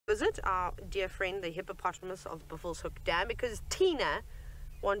visit our dear friend, the hippopotamus of Bufflelshoek Dam, because Tina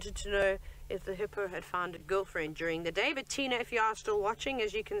wanted to know if the hippo had found a girlfriend during the day. But Tina, if you are still watching,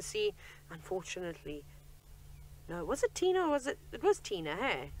 as you can see, unfortunately, no, was it Tina or was it was Tina,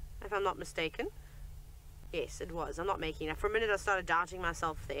 hey, if I'm not mistaken. Yes, it was. I'm not making it. For a minute I started doubting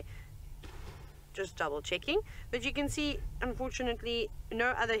myself there. Just double checking. But you can see, unfortunately, no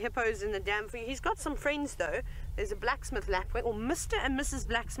other hippos in the dam for you. He's got some friends though. There's a blacksmith lapwing, or Mr. and Mrs.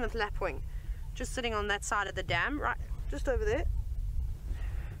 Blacksmith lapwing, just sitting on that side of the dam, right, just over there.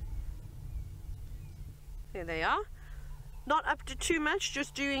 There they are. Not up to too much,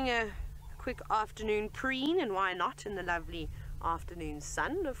 just doing a quick afternoon preen, and why not in the lovely afternoon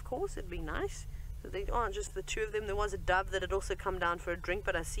sun, of course, it'd be nice. They aren't just the two of them. There was a dove that had also come down for a drink,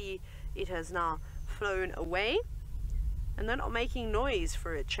 but I see it has now flown away, and they're not making noise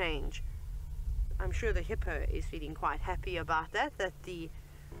for a change. I'm sure the hippo is feeling quite happy about that, that the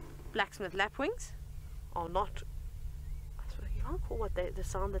blacksmith lapwings are not, you can't call what the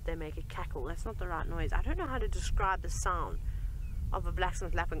sound that they make a cackle. That's not the right noise. I don't know how to describe the sound of a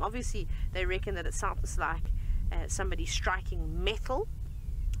blacksmith lapwing. Obviously they reckon that it sounds like somebody striking metal.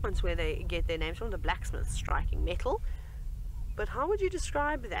 That's where they get their names from, the blacksmith striking metal. But how would you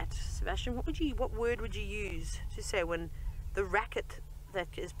describe that, Sebastian? What word would you use to say when the racket that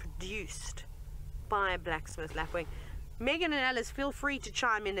is produced by a blacksmith lapwing? Megan and Alice, feel free to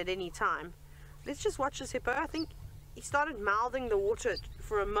chime in at any time. Let's just watch this hippo. I think he started mouthing the water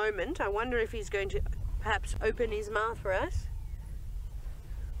for a moment. I wonder if he's going to perhaps open his mouth for us.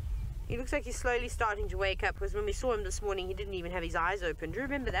 He looks like he's slowly starting to wake up, because when we saw him this morning he didn't even have his eyes open. Do you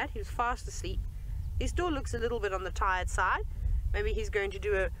remember that? He was fast asleep. He still looks a little bit on the tired side. Maybe he's going to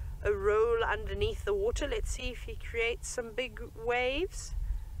do a roll underneath the water. Let's see if he creates some big waves.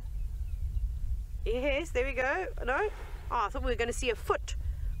 Yes, there we go. No? Oh, I thought we were going to see a foot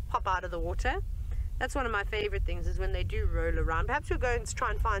pop out of the water. That's one of my favorite things, is when they do roll around. Perhaps we'll go and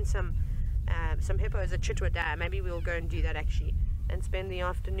try and find some hippos at Chitwa Dam. Maybe we'll go and do that actually, and spend the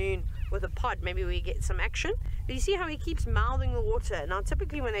afternoon with a pod. Maybe we get some action. But you see how he keeps mouthing the water. Now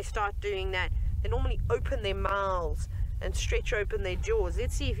typically when they start doing that, they normally open their mouths and stretch open their jaws.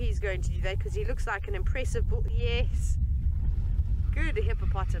 Let's see if he's going to do that, because he looks like an impressive bull. Yes, good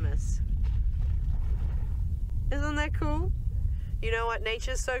hippopotamus. Isn't that cool? You know what,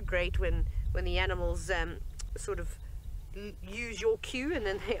 nature's so great when the animals sort of use your cue and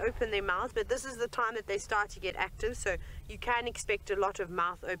then they open their mouths. But this is the time that they start to get active, so you can expect a lot of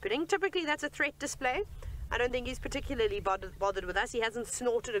mouth opening. Typically that's a threat display. I don't think he's particularly bothered with us. He hasn't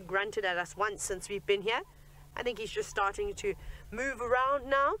snorted or grunted at us once since we've been here. I think he's just starting to move around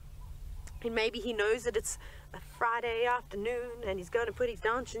now, and maybe he knows that it's a Friday afternoon and he's going to put his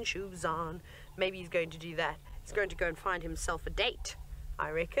dancing shoes on. Maybe he's going to do that. He's going to go and find himself a date, I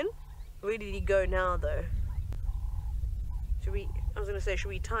reckon. Where did he go now though? Should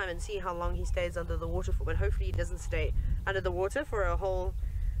we time and see how long he stays under the water for? But hopefully he doesn't stay under the water for a whole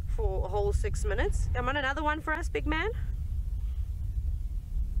 6 minutes. Come on, another one for us, big man.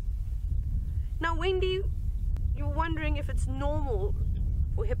 Now Wendy, you're wondering if it's normal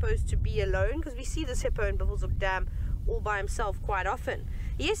for hippos to be alone, because we see this hippo in Bufflelshoek Dam all by himself quite often.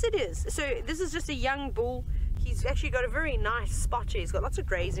 Yes, it is. So this is just a young bull. He's actually got a very nice spot here. He's got lots of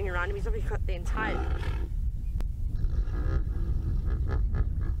grazing around him. He's probably got the entire...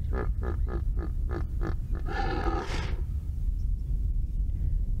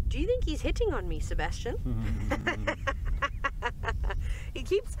 Do you think he's hitting on me, Sebastian? He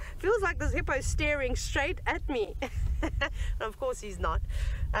feels like this hippo's staring straight at me. And of course he's not.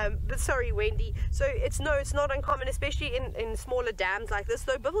 But sorry, Wendy. So it's not uncommon, especially in smaller dams like this.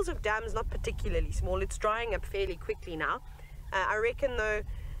 Though Bufflelshoek Dam is not particularly small. It's drying up fairly quickly now. I reckon though,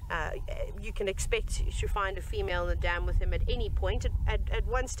 you can expect to find a female in the dam with him at any point. At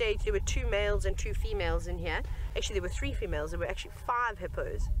one stage there were 2 males and 2 females in here. Actually there were 3 females. There were actually 5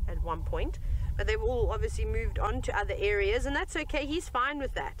 hippos at one point, but they've all obviously moved on to other areas, and that's okay. He's fine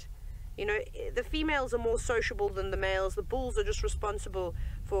with that. You know, the females are more sociable than the males. The bulls are just responsible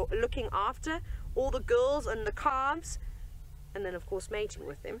for looking after all the girls and the calves, and then of course mating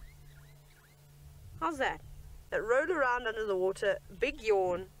with them. How's that? That rolled around under the water, big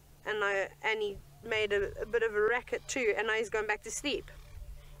yawn, and he made a bit of a racket too, and now he's going back to sleep.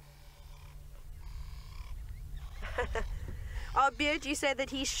 Oh, Beard, you said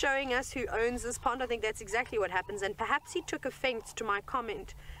that he's showing us who owns this pond. I think that's exactly what happens, and perhaps he took offense to my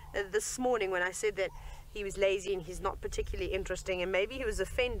comment this morning when I said that he was lazy and he's not particularly interesting, and maybe he was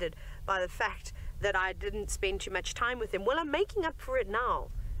offended by the fact that I didn't spend too much time with him. Well, I'm making up for it now.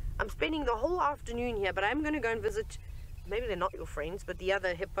 I'm spending the whole afternoon here, but I'm going to go and visit maybe they're not your friends, but the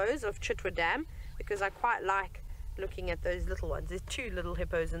other hippos of Chitwa Dam, because I quite like looking at those little ones. There's 2 little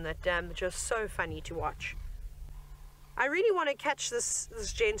hippos in that dam which are so funny to watch. I really want to catch this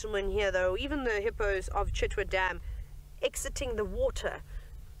gentleman here though, even the hippos of Chitwa Dam exiting the water.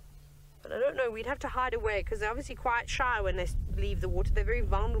 But I don't know, we'd have to hide away because they're obviously quite shy when they leave the water. They're very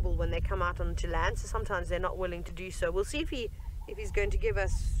vulnerable when they come out onto land, so sometimes they're not willing to do so. We'll see if he's going to give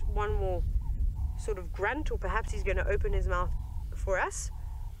us one more sort of grunt, or perhaps he's going to open his mouth for us,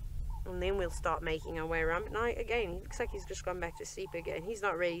 and then we'll start making our way around. But now again, he looks like he's just gone back to sleep again. He's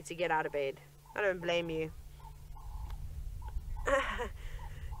not ready to get out of bed. I don't blame you.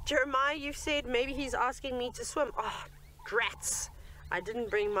 Jeremiah, you've said maybe he's asking me to swim. Oh, drats. I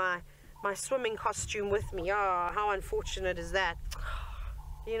didn't bring my swimming costume with me. Oh, how unfortunate is that?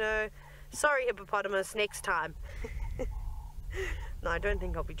 You know, sorry hippopotamus, next time. No, I don't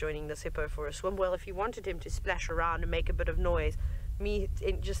think I'll be joining this hippo for a swim. Well, if you wanted him to splash around and make a bit of noise, me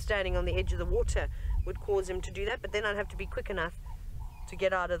just standing on the edge of the water would cause him to do that, but then I'd have to be quick enough to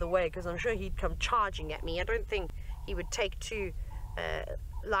get out of the way, because I'm sure he'd come charging at me. I don't think he would take too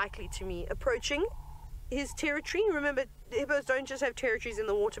likely to me approaching his territory. Remember, hippos don't just have territories in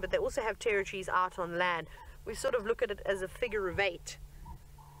the water, but they also have territories out on land. We sort of look at it as a figure of 8.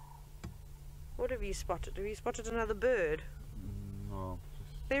 What have you spotted? Have you spotted another bird? No.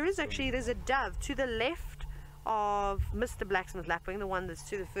 There's a dove to the left of Mr. Blacksmith Lapwing, the one that's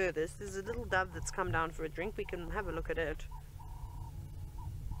to the furthest. There's a little dove that's come down for a drink. We can have a look at it.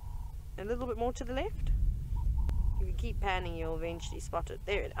 A little bit more to the left. If you keep panning, you'll eventually spot it.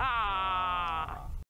 There it is. Ah!